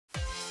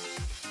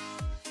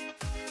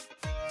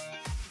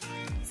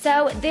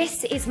So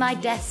this is my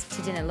desk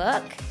to dinner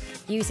look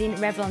using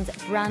Revlon's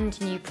brand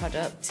new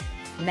product,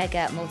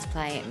 Mega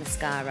Multiplier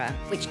Mascara,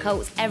 which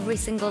coats every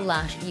single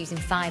lash using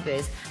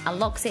fibres and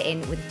locks it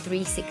in with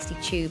 360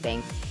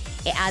 tubing.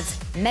 It adds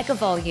mega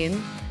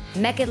volume,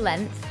 mega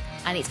length,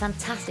 and it's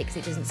fantastic because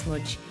it doesn't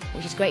smudge,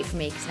 which is great for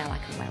me because now I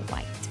can wear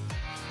white.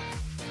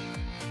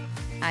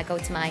 I go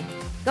to my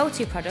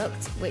go-to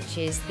product, which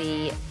is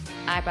the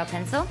eyebrow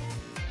pencil.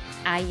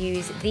 I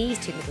use these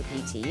two little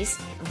beauties,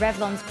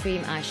 Revlon's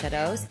cream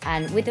eyeshadows,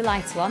 and with the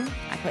lighter one,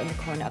 I put in the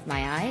corner of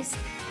my eyes,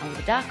 and with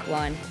the darker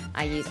one,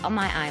 I use on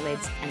my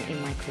eyelids and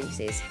in my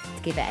creases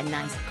to give it a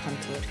nice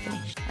contoured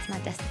finish. That's my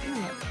desk to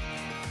dinner look.